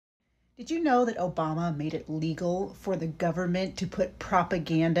Did you know that Obama made it legal for the government to put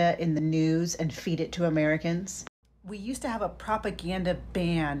propaganda in the news and feed it to Americans? We used to have a propaganda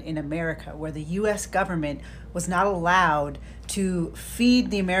ban in America where the US government was not allowed to feed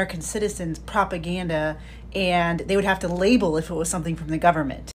the American citizens propaganda, and they would have to label if it was something from the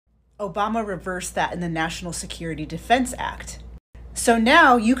government. Obama reversed that in the National Security Defense Act. So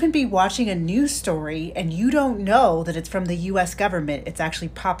now you can be watching a news story and you don't know that it's from the US government. It's actually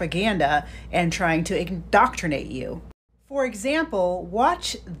propaganda and trying to indoctrinate you. For example,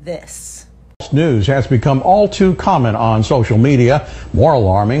 watch this. News has become all too common on social media. More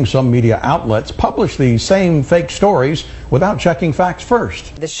alarming, some media outlets publish these same fake stories without checking facts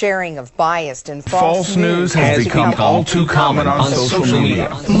first. The sharing of biased and false news has become all too common on social media.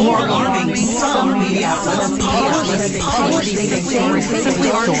 More alarming, some media outlets publish these stories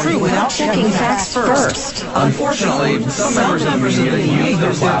simply aren't true without checking facts first. Unfortunately, some members of the media use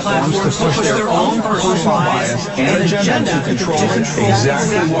their platforms to push their own personal bias and agenda to control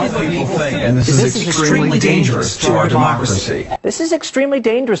exactly what people think. And this is extremely dangerous to our democracy. This is extremely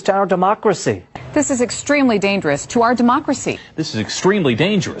dangerous to our democracy. This is extremely dangerous to our democracy. This is extremely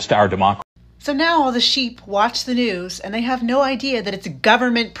dangerous to our democracy. So now all the sheep watch the news and they have no idea that it's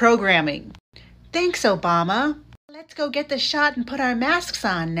government programming. Thanks, Obama. Let's go get the shot and put our masks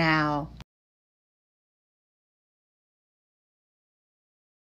on now.